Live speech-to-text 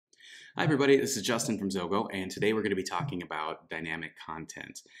Hi, everybody. This is Justin from XOGO, and today we're going to be talking about dynamic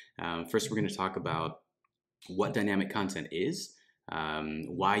content. First, we're going to talk about what dynamic content is,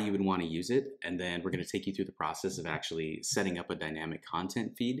 why you would want to use it, and then we're going to take you through the process of actually setting up a dynamic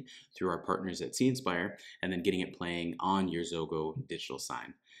content feed through our partners at Seenspire, and then getting it playing on your XOGO digital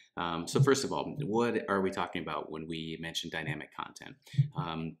sign. So first of all, what are we talking about when we mention dynamic content?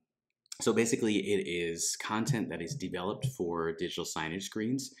 So basically, it is content that is developed for digital signage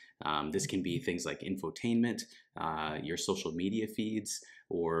screens. This can be things like infotainment, your social media feeds,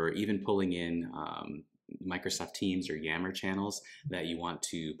 or even pulling in Microsoft Teams or Yammer channels that you want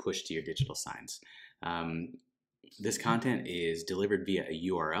to push to your digital signs. This content is delivered via a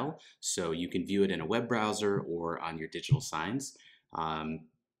URL, so you can view it in a web browser or on your digital signs.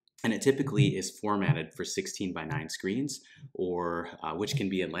 And it typically is formatted for 16 by 9 screens, or which can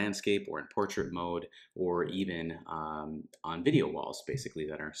be in landscape or in portrait mode, or even on video walls, basically,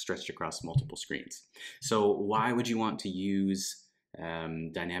 that are stretched across multiple screens. So why would you want to use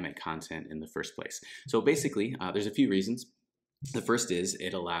dynamic content in the first place? So basically, there's a few reasons. The first is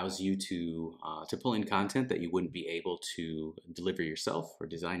it allows you to pull in content that you wouldn't be able to deliver yourself or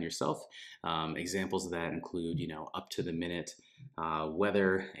design yourself. Examples of that include, up to the minute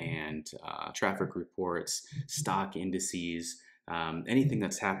weather and traffic reports, stock indices, anything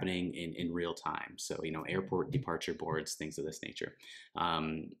that's happening in real time. So, airport departure boards, things of this nature.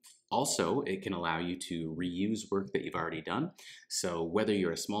 Also, it can allow you to reuse work that you've already done. So whether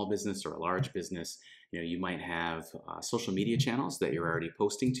you're a small business or a large business, you might have social media channels that you're already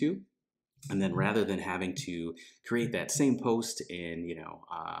posting to. And then rather than having to create that same post in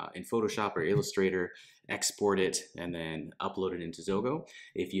Photoshop or Illustrator, export it, and then upload it into XOGO,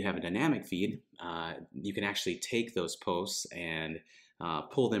 if you have a dynamic feed, you can actually take those posts and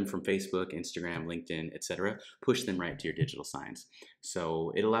pull them from Facebook, Instagram, LinkedIn, etc., push them right to your digital signs.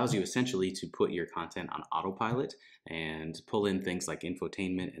 So it allows you essentially to put your content on autopilot and pull in things like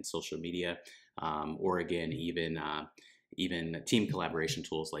infotainment and social media, or again, even team collaboration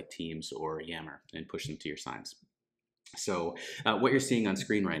tools like Teams or Yammer, and push them to your signs. So what you're seeing on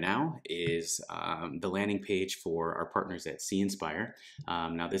screen right now is the landing page for our partners at Seenspire.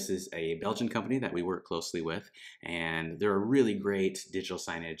 Now this is a Belgian company that we work closely with, and they're a really great digital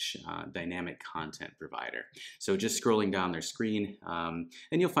signage dynamic content provider. So just scrolling down their screen, and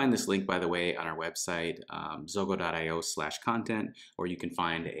you'll find this link, by the way, on our website, xogo.io/content, or you can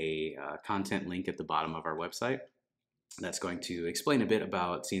find a content link at the bottom of our website that's going to explain a bit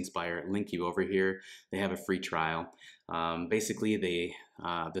about Seenspire, link you over here. They have a free trial. Basically, the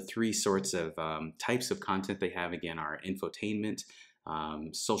three sorts of types of content they have, again, are infotainment,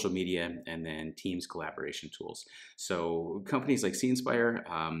 social media, and then Teams collaboration tools. So companies like Seenspire,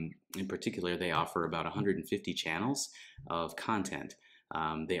 in particular, they offer about 150 channels of content.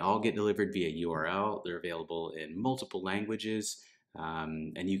 They all get delivered via URL. They're available in multiple languages.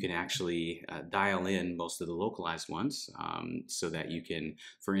 And you can actually dial in most of the localized ones, so that you can,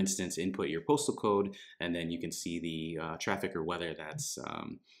 for instance, input your postal code, and then you can see the traffic or weather that's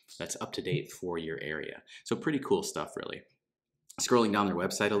up to date for your area. So pretty cool stuff, really. Scrolling down their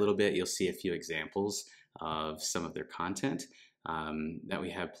website a little bit, you'll see a few examples of some of their content that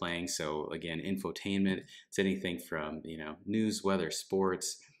we have playing. So again, infotainment, it's anything from news, weather,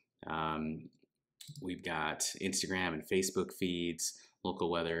 sports. We've got Instagram and Facebook feeds, local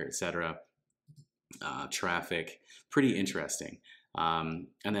weather, etc., traffic. Pretty interesting. And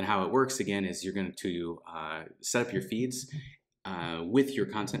then how it works, again, is you're going to set up your feeds with your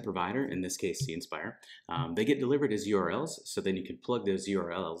content provider, in this case, Seenspire. They get delivered as URLs, so then you can plug those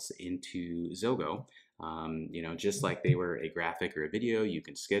URLs into XOGO. Just like they were a graphic or a video, you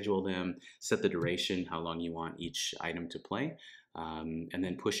can schedule them, set the duration, how long you want each item to play, and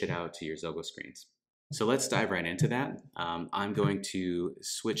then push it out to your XOGO screens. So let's dive right into that. I'm going to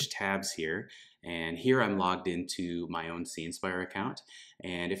switch tabs here, and here I'm logged into my own Seenspire account.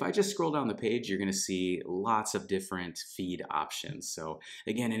 And if I just scroll down the page, you're going to see lots of different feed options. So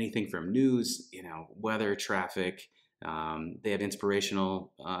again, anything from news, weather, traffic. They have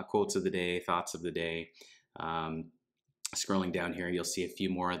inspirational quotes of the day, thoughts of the day. Scrolling down here, you'll see a few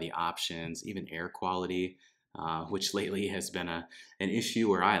more of the options, even air quality, which lately has been an issue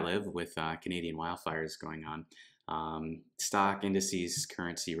where I live with Canadian wildfires going on. Stock indices,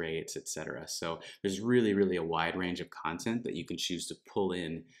 currency rates, etc. So there's really, really a wide range of content that you can choose to pull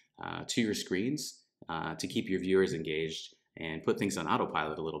in to your screens to keep your viewers engaged and put things on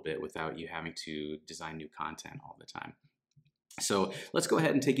autopilot a little bit without you having to design new content all the time. So let's go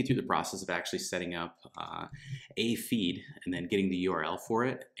ahead and take you through the process of actually setting up a feed and then getting the URL for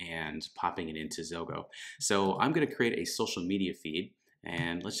it and popping it into XOGO. So I'm going to create a social media feed,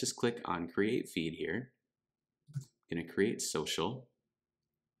 And let's just click on create feed here. I'm going to create social.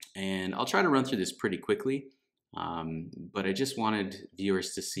 And I'll try to run through this pretty quickly, but I just wanted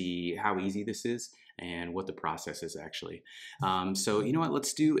viewers to see how easy this is and what the process is actually. So you know what,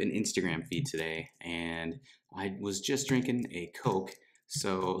 let's do an Instagram feed today. And I was just drinking a Coke,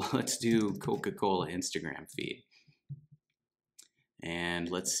 so let's do Coca-Cola Instagram feed. And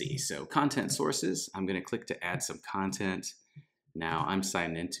let's see, so content sources, I'm going to click to add some content. Now I'm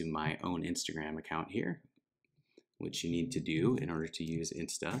signed into my own Instagram account here, which you need to do in order to use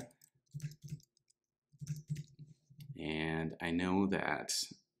Insta. And I know that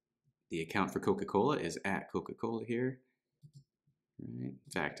the account for Coca-Cola is at Coca-Cola here. Right.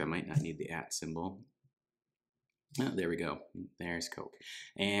 In fact, I might not need the at symbol. Oh, there we go. There's Coke.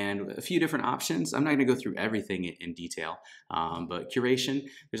 And a few different options. I'm not going to go through everything in detail, but curation,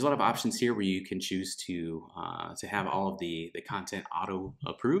 there's a lot of options here where you can choose to have all of the content auto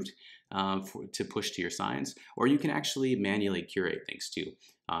approved to push to your signs, or you can actually manually curate things too.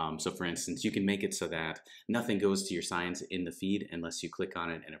 So for instance, you can make it so that nothing goes to your signs in the feed unless you click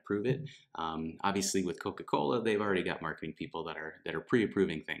on it and approve it. Obviously with Coca-Cola, they've already got marketing people that are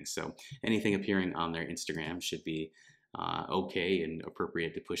pre-approving things. So anything appearing on their Instagram should be okay and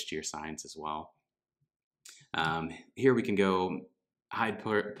appropriate to push to your signs as well. Here we can go hide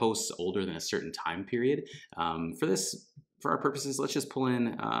posts older than a certain time period. For our purposes, let's just pull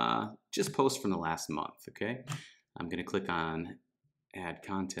in just posts from the last month, okay? I'm gonna click on add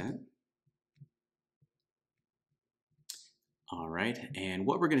content. All right, and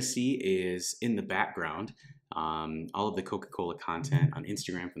what we're gonna see is in the background, all of the Coca-Cola content on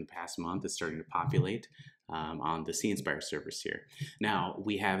Instagram from the past month is starting to populate on the Seenspire service here. Now,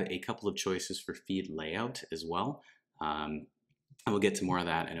 we have a couple of choices for feed layout as well. And we'll get to more of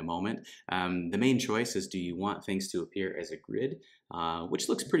that in a moment. The main choice is, do you want things to appear as a grid, which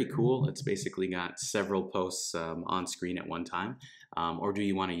looks pretty cool. It's basically got several posts on screen at one time. Or do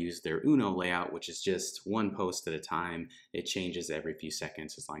you want to use their Uno layout, which is just one post at a time. It changes every few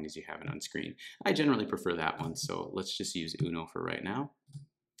seconds as long as you have it on screen. I generally prefer that one, so let's just use Uno for right now.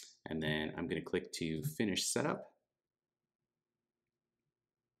 And then I'm going to click to finish setup.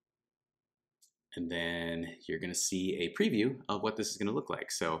 And then you're going to see a preview of what this is going to look like.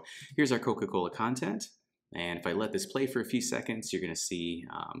 So here's our Coca-Cola content. And if I let this play for a few seconds, you're going to see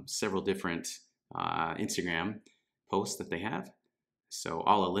several different Instagram posts that they have. So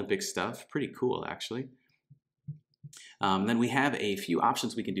all Olympic stuff, pretty cool actually. Then we have a few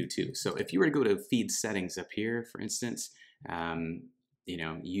options we can do too. So if you were to go to feed settings up here, for instance,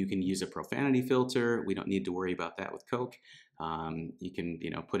 you can use a profanity filter. We don't need to worry about that with Coke. You can,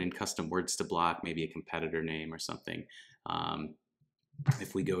 put in custom words to block, maybe a competitor name or something.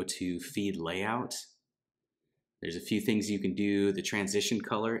 If we go to feed layout, there's a few things you can do. The transition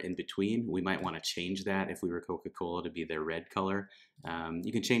color in between, we might want to change that if we were Coca-Cola to be their red color.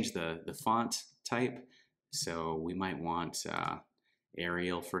 You can change the font type. So we might want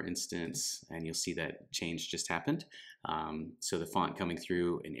Arial, for instance, and you'll see that change just happened. So the font coming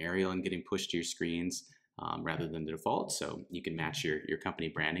through in Arial and getting pushed to your screens rather than the default, so you can match your company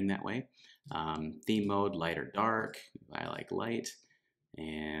branding that way. Theme mode, light or dark, I like light,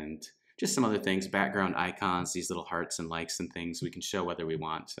 and just some other things, background icons, these little hearts and likes and things, we can show whether we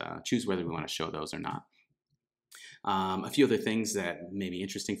want, choose whether we want to show those or not. A few other things that may be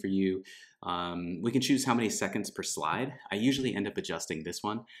interesting for you. We can choose how many seconds per slide. I usually end up adjusting this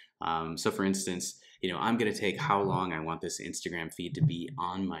one. So for instance, I'm going to take how long I want this Instagram feed to be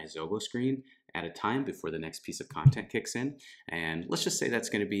on my XOGO screen at a time before the next piece of content kicks in. And let's just say that's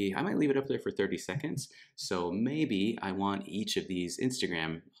going to be, I might leave it up there for 30 seconds. So maybe I want each of these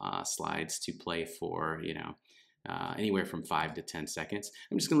Instagram slides to play for, anywhere from 5 to 10 seconds.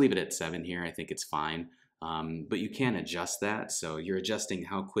 I'm just going to leave it at 7 here. I think it's fine. But you can adjust that. So you're adjusting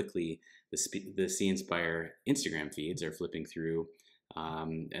how quickly the Seenspire Instagram feeds are flipping through.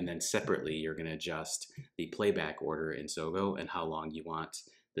 And then separately, you're going to adjust the playback order in XOGO and how long you want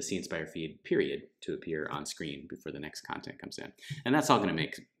the Seenspire feed period to appear on screen before the next content comes in. And that's all going to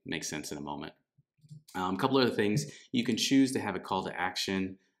make sense in a moment. A couple other things, you can choose to have a call to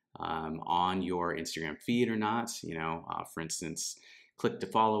action on your Instagram feed or not. For instance, click to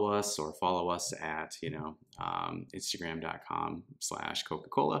follow us or follow us at,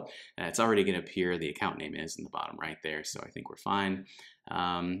 Instagram.com/Coca-Cola. It's already going to appear, the account name is in the bottom right there, so I think we're fine.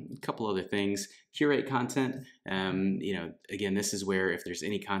 A couple other things, curate content. Again, this is where if there's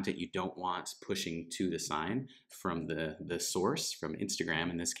any content you don't want pushing to the sign from the source, from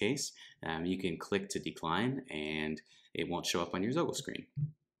Instagram in this case, you can click to decline and it won't show up on your XOGO screen.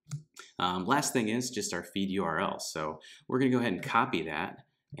 Last thing is just our feed URL. So we're going to go ahead and copy that.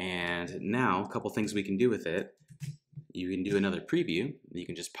 And now a couple things we can do with it. You can do another preview. You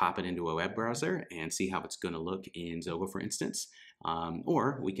can just pop it into a web browser and see how it's going to look in XOGO, for instance.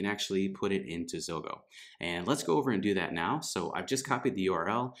 Or we can actually put it into XOGO. And let's go over and do that now. So I've just copied the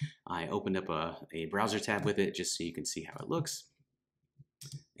URL. I opened up a browser tab with it just so you can see how it looks.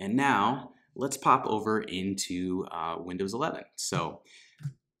 And now let's pop over into Windows 11. So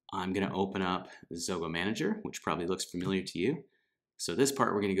I'm going to open up XOGO Manager, which probably looks familiar to you. So this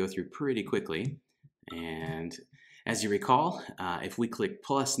part we're going to go through pretty quickly. And as you recall, if we click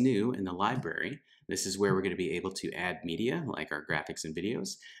plus new in the library, this is where we're going to be able to add media like our graphics and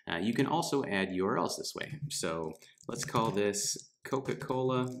videos. You can also add URLs this way. So let's call this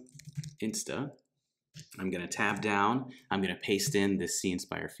Coca-Cola Insta. I'm going to tab down. I'm going to paste in this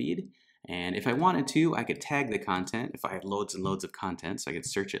Seenspire feed. And if I wanted to, I could tag the content if I had loads and loads of content, so I could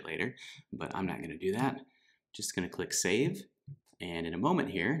search it later, but I'm not going to do that. Just going to click save. And in a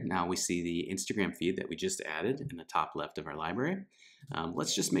moment here, now we see the Instagram feed that we just added in the top left of our library.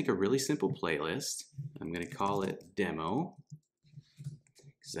 Let's just make a really simple playlist. I'm going to call it Demo,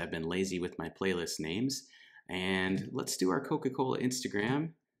 because I've been lazy with my playlist names. And let's do our Coca-Cola Instagram.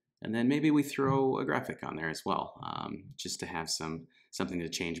 And then maybe we throw a graphic on there as well, just to have something to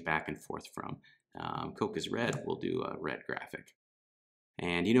change back and forth from. Coke is red, we'll do a red graphic.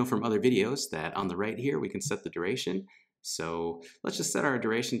 And you know from other videos that on the right here, we can set the duration. So let's just set our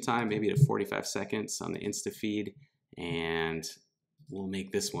duration time maybe to 45 seconds on the Insta feed, and we'll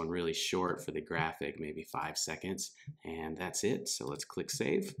make this one really short for the graphic, maybe 5 seconds, and that's it. So let's click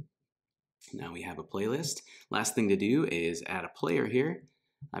save. Now we have a playlist. Last thing to do is add a player here.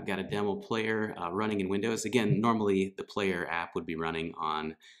 I've got a demo player running in Windows. Again, normally the player app would be running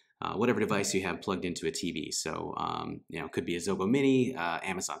on whatever device you have plugged into a TV. So, you know, it could be a XOGO Mini,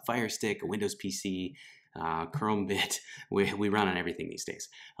 Amazon Fire Stick, a Windows PC, Chromebit. We run on everything these days.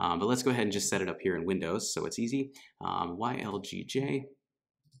 But let's go ahead and just set it up here in Windows so it's easy. YLGJ.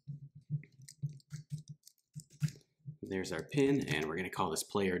 There's our pin, and we're going to call this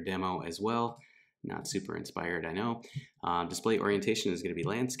player demo as well. Not super inspired, I know. Display orientation is going to be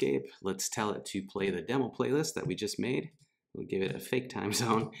landscape. Let's tell it to play the demo playlist that we just made. We'll give it a fake time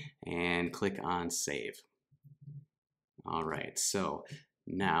zone and click on save. All right, so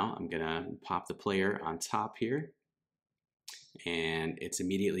now I'm going to pop the player on top here, and it's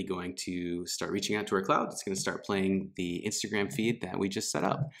immediately going to start reaching out to our cloud. It's going to start playing the Instagram feed that we just set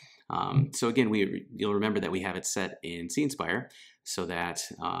up. So again, you'll remember that we have it set in Seenspire so that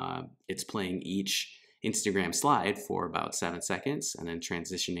it's playing each Instagram slide for about 7 seconds and then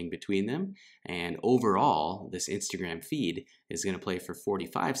transitioning between them. And overall, this Instagram feed is going to play for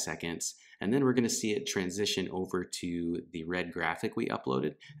 45 seconds, and then we're going to see it transition over to the red graphic we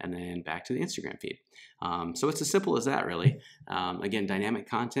uploaded and then back to the Instagram feed. So it's as simple as that, really. Again, dynamic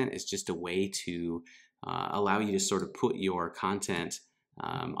content is just a way to allow you to sort of put your content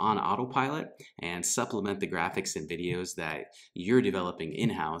on autopilot and supplement the graphics and videos that you're developing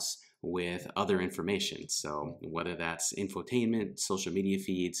in-house with other information. So whether that's infotainment, social media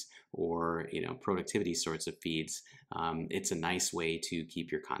feeds, or productivity sorts of feeds, it's a nice way to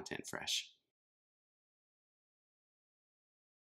keep your content fresh.